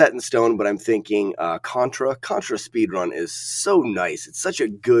not set in stone, but I'm thinking Contra speedrun is so nice. It's such a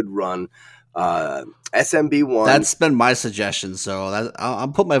good run. SMB1. That's been my suggestion, so I'll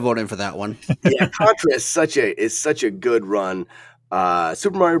put my vote in for that one. Yeah, Contra is such a good run.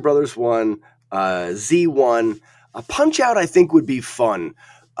 Super Mario Brothers 1, Z1, Punch-Out I think would be fun.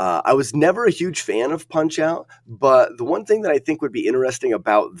 I was never a huge fan of Punch-Out, but the one thing that I think would be interesting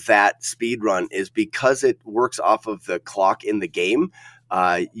about that speed run is because it works off of the clock in the game.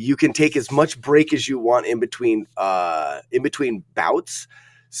 You can take as much break as you want in between bouts.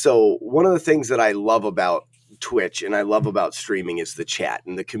 So one of the things that I love about Twitch and I love about streaming is the chat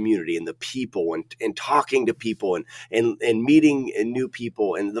and the community and the people and talking to people and meeting new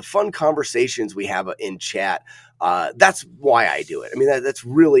people and the fun conversations we have in chat. That's why I do it. I mean, that's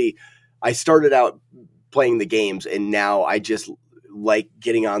really, I started out playing the games and now I just like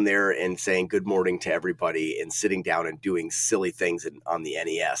getting on there and saying good morning to everybody and sitting down and doing silly things on the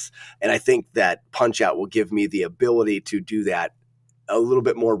NES. And I think that Punch-Out will give me the ability to do that a little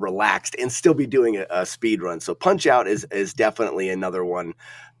bit more relaxed and still be doing a speed run. So Punch-Out is definitely another one.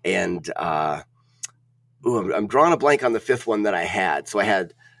 And I'm drawing a blank on the fifth one that I had. So I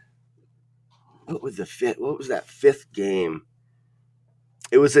had, what was that fifth game?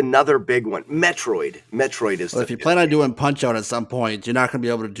 It was another big one. Metroid is. Well, if you plan on doing Punch-Out at some point, you're not going to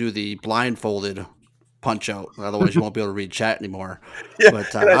be able to do the blindfolded Punch-Out. Otherwise, you won't be able to read chat anymore. Yeah,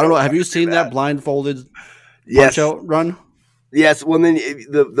 but I don't know. Have you seen that blindfolded Punch-Out run? Yes. Well, then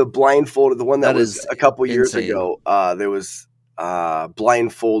the blindfolded, the one that was a couple years ago, there was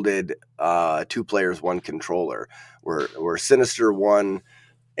blindfolded 2 players, 1 controller, where Sinister won,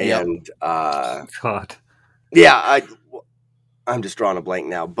 and God, yeah, I'm just drawing a blank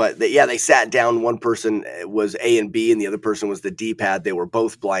now, but they sat down. One person was A and B, and the other person was the D-pad. They were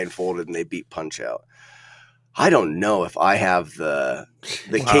both blindfolded, and they beat Punch-Out. I don't know if I have the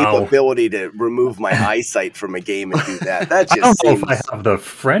capability to remove my eyesight from a game and do that. That just I don't know if I have the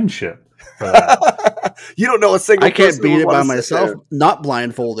friendship for that. You don't know a single. I can't beat it by myself, not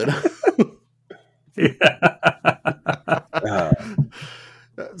blindfolded.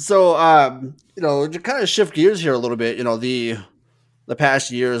 So, to kind of shift gears here a little bit, the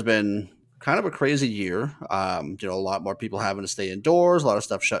past year has been kind of a crazy year. A lot more people having to stay indoors, a lot of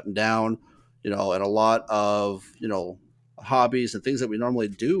stuff shutting down. And a lot of, hobbies and things that we normally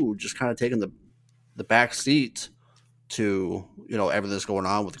do just kind of taking the back seat to, everything that's going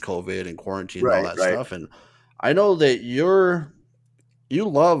on with COVID and quarantine and all that stuff. And I know that you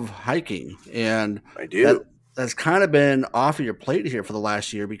love hiking, and I do. That's kind of been off of your plate here for the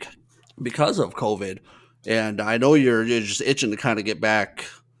last year because of COVID. And I know you're just itching to kind of get back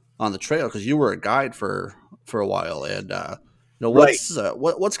on the trail because you were a guide for a while. And, what's going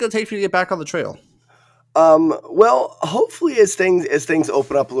to take for you to get back on the trail? Well, hopefully as things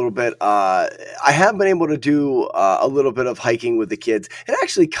open up a little bit, I have been able to do a little bit of hiking with the kids. It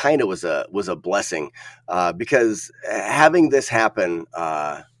actually kind of was a blessing because having this happen,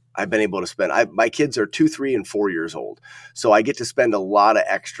 I've been able to spend. My kids are 2, 3, and 4 years old, so I get to spend a lot of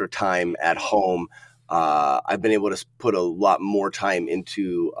extra time at home. I've been able to put a lot more time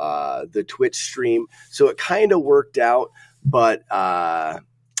into the Twitch stream, so it kind of worked out. But so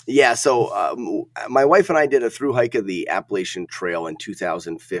my wife and I did a through hike of the Appalachian Trail in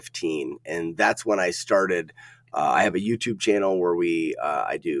 2015, and that's when I started I have a YouTube channel where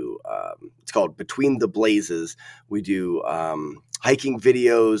I do, it's called Between the Blazes. We do hiking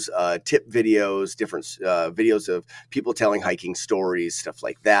videos, tip videos, different videos of people telling hiking stories, stuff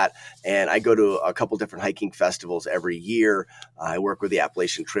like that. And I go to a couple different hiking festivals every year. I work with the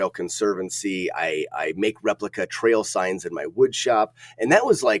Appalachian Trail Conservancy. I make replica trail signs in my wood shop. And that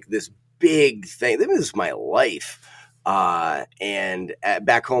was like this big thing. This is my life.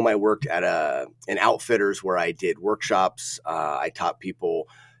 Back home, I worked at an Outfitters where I did workshops. I taught people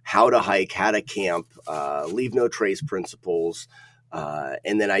how to hike, how to camp, leave no trace principles.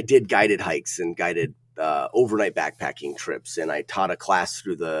 And then I did guided hikes and guided overnight backpacking trips. And I taught a class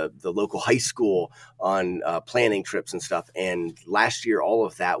through the local high school on planning trips and stuff. And last year, all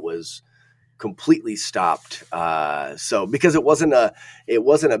of that was completely stopped. So because it wasn't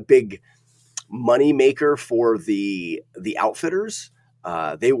a big money maker for the Outfitters.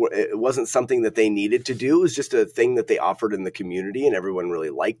 It wasn't something that they needed to do. It was just a thing that they offered in the community and everyone really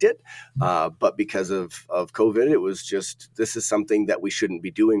liked it. But because of COVID, it was just, this is something that we shouldn't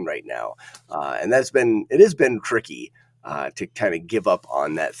be doing right now. And it has been tricky to kind of give up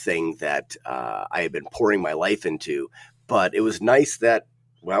on that thing that I had been pouring my life into. But it was nice that,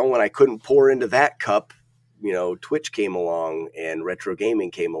 well, when I couldn't pour into that cup, Twitch came along and retro gaming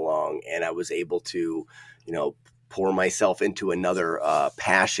came along, and I was able to, pour myself into another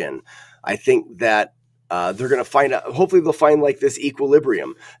passion. I think that they're going to find out, hopefully they'll find like this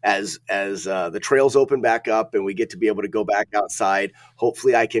equilibrium as the trails open back up and we get to be able to go back outside.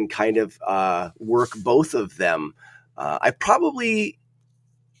 Hopefully I can kind of work both of them. I probably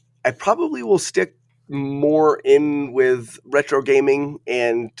will stick more in with retro gaming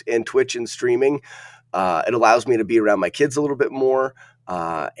and Twitch and streaming. It allows me to be around my kids a little bit more.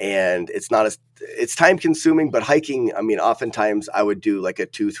 And it's time consuming, but hiking, I mean, oftentimes I would do like a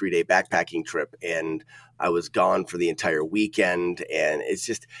 2-3 day backpacking trip and I was gone for the entire weekend. And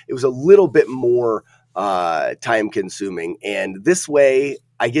it was a little bit more, time consuming. And this way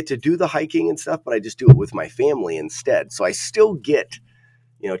I get to do the hiking and stuff, but I just do it with my family instead. So I still get,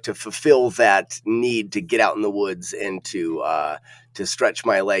 to fulfill that need to get out in the woods and to stretch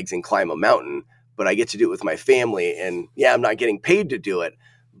my legs and climb a mountain. But I get to do it with my family, and yeah, I'm not getting paid to do it,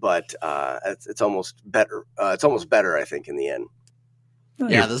 but it's almost better. It's almost better, I think, in the end.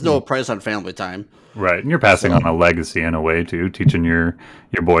 Yeah, there's no price on family time. Right, and you're passing on a legacy in a way too, teaching your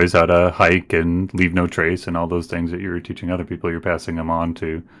boys how to hike and leave no trace and all those things that you're teaching other people. You're passing them on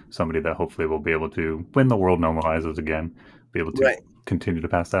to somebody that hopefully will be able to, when the world normalizes again, be able to continue to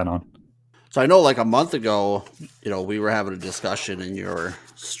pass that on. So I know like a month ago, we were having a discussion in your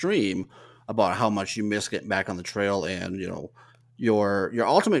stream about how much you miss getting back on the trail, and your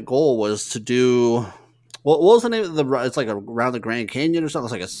ultimate goal was to do what was the name of it's like around the Grand Canyon or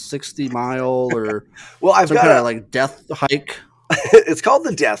something. It's like a 60-mile or well, I've got a like death hike. It's called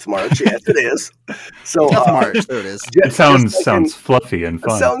the Death March. Yes, it is. So Death March, there it is. It sounds fluffy and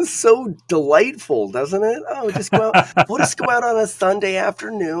fun. It sounds so delightful, doesn't it? Oh, we'll just go out on a Sunday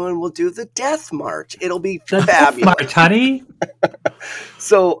afternoon and we'll do the Death March. It'll be fabulous. March, honey.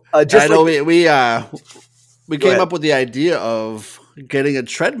 So we came up with the idea of getting a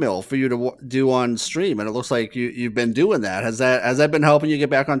treadmill for you to do on stream, and it looks like you've been doing that. Has that been helping you get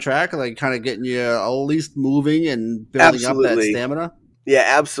back on track, like kind of getting you at least moving and building up that stamina? Yeah,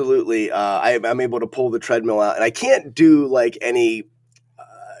 absolutely. I'm able to pull the treadmill out, and I can't do like any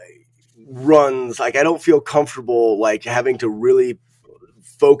runs. Like I don't feel comfortable like having to really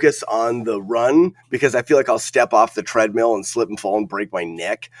focus on the run because I feel like I'll step off the treadmill and slip and fall and break my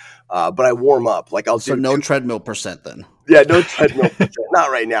neck. But I warm up. Like treadmill percent then. Yeah, no treadmill percent.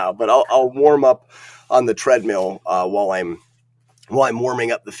 Not right now, but I'll warm up on the treadmill while I'm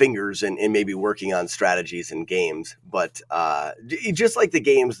warming up the fingers and maybe working on strategies and games. But just like the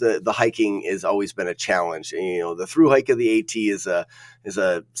games, the hiking has always been a challenge. And, the through hike of the AT is a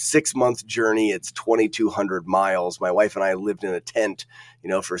 6-month journey. It's 2,200 miles. My wife and I lived in a tent,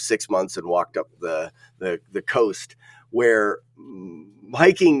 for 6 months and walked up the coast. Where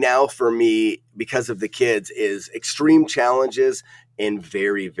hiking now for me, because of the kids, is extreme challenges in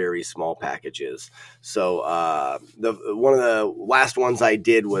very, very small packages. So one of the last ones I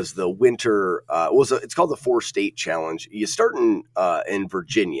did was the winter. It's called the 4-State Challenge. You start in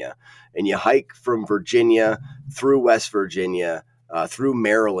Virginia, and you hike from Virginia through West Virginia, through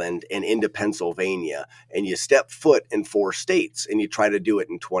Maryland and into Pennsylvania, and you step foot in 4 states, and you try to do it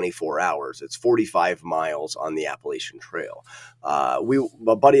in 24 hours. It's 45 miles on the Appalachian Trail. A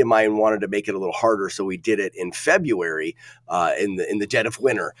buddy of mine wanted to make it a little harder, so we did it in February, in the dead of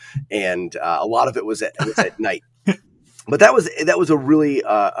winter, and a lot of it was at night. but that was a really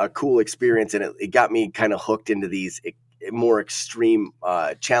a cool experience, and it got me kind of hooked into these more extreme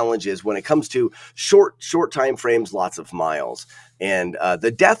challenges when it comes to short time frames, lots of miles. And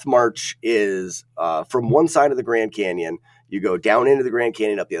the Death March is from one side of the Grand Canyon, you go down into the Grand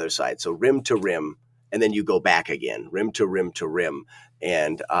Canyon, up the other side, so rim to rim, and then you go back again, rim to rim to rim.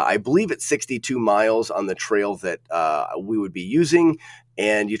 And I believe it's 62 miles on the trail that we would be using,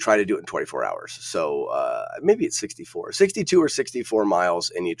 and you try to do it in 24 hours. So maybe it's 62 or 64 miles,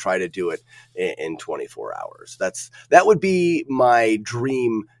 and you try to do it in 24 hours. That would be my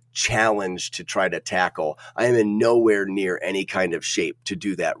dream challenge to try to tackle. I am in nowhere near any kind of shape to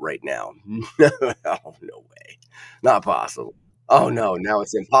do that right now. Oh, no way. Not possible. Oh, no, now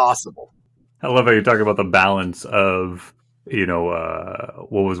it's impossible. I love how you talk about the balance of, what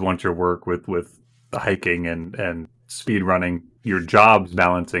was once your work with the hiking and speed running, your job's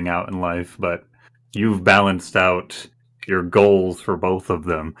balancing out in life, but you've balanced out your goals for both of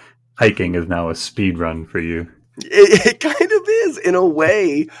them. Hiking is now a speed run for you. It kind of is, in a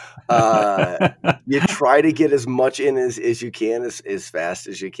way. You try to get as much in as you can, as fast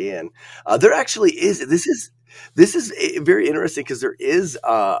as you can. There actually is. This is very interesting because there is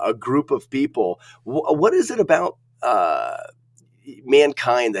a group of people. What is it about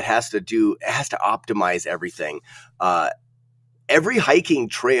mankind that has to optimize everything? Every hiking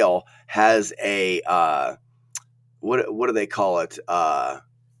trail has a what do they call it?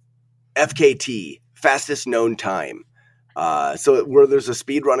 FKT, fastest known time. So where there's a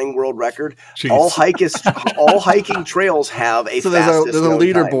speed running world record, Jeez. all hiking trails have a So fastest there's a known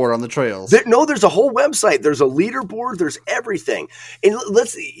leaderboard time. on the trails. There's a whole website. There's a leaderboard. There's everything. And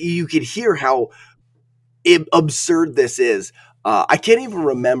you could hear how absurd this is. I can't even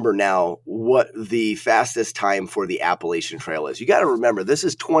remember now what the fastest time for the Appalachian Trail is. You got to remember, this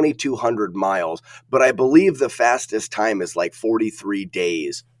is 2,200 miles, but I believe the fastest time is like 43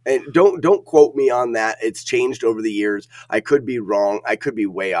 days. And don't quote me on that. It's changed over the years. I could be wrong. I could be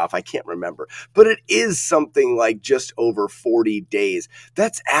way off. I can't remember. But it is something like just over 40 days.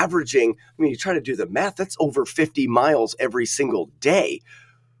 That's averaging, you try to do the math, that's over 50 miles every single day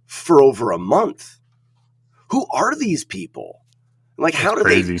for over a month. Who are these people? Like, how do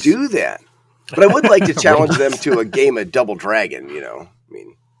they do that? But I would like to challenge them to a game of Double Dragon,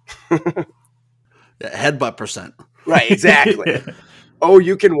 Headbutt percent. Right, exactly. Oh,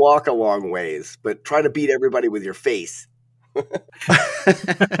 you can walk a long ways, but try to beat everybody with your face. Well,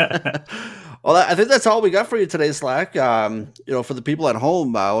 I think that's all we got for you today, Slack. For the people at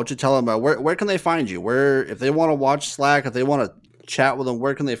home, why don't you tell them where can they find you? Where, if they want to watch Slack, if they want to chat with them,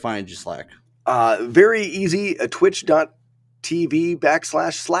 where can they find you, Slack? Very easy.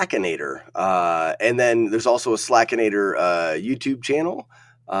 Twitch.tv/Slackinator. And then there's also a Slackinator YouTube channel.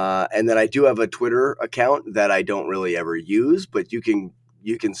 And then I do have a Twitter account that I don't really ever use, but you can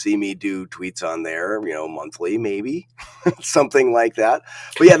see me do tweets on there, monthly, maybe something like that.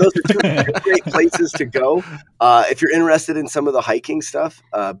 But yeah, those are two great places to go. If you're interested in some of the hiking stuff,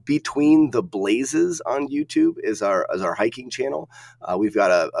 Between the Blazes on YouTube is our hiking channel. We've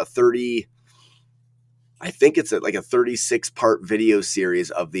got a 30, I think it's like a 36-part video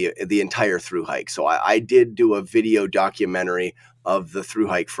series of the entire thru hike. So I did do a video documentary of the thru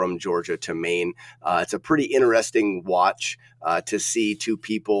hike from Georgia to Maine. It's a pretty interesting watch to see two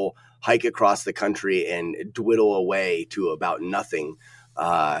people hike across the country and dwindle away to about nothing.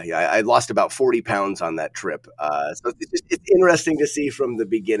 I lost about 40 pounds on that trip. So it's interesting to see from the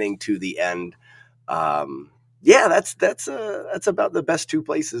beginning to the end. Yeah, that's about the best two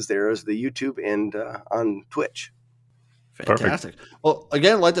places there is the YouTube and on Twitch. Fantastic. Perfect. Well,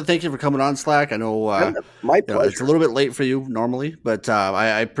 again, I'd like to thank you for coming on, Slack. I know, my pleasure. It's a little bit late for you normally, but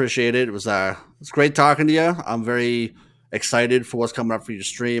I appreciate it. It's great talking to you. I'm very excited for what's coming up for your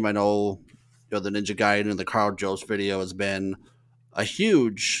stream. I know, the Ninja Gaiden and the Carl Jost video has been a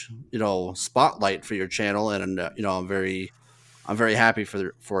huge, spotlight for your channel, and I'm very happy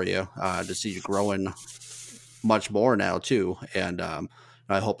for you to see you growing much more now too, and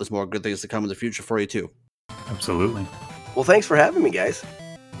I hope there's more good things to come in the future for you too. Absolutely. Well, thanks for having me, guys.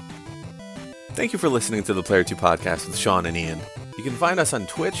 Thank you for listening to the Player 2 Podcast with Sean and Ian. You can find us on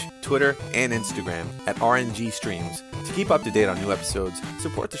Twitch, Twitter, and Instagram at RNG Streams to keep up to date on new episodes,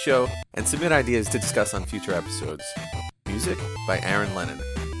 support the show, and submit ideas to discuss on future episodes. Music by Aaron Lennon.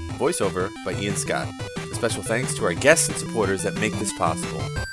 Voiceover by Ian Scott. A special thanks to our guests and supporters that make this possible.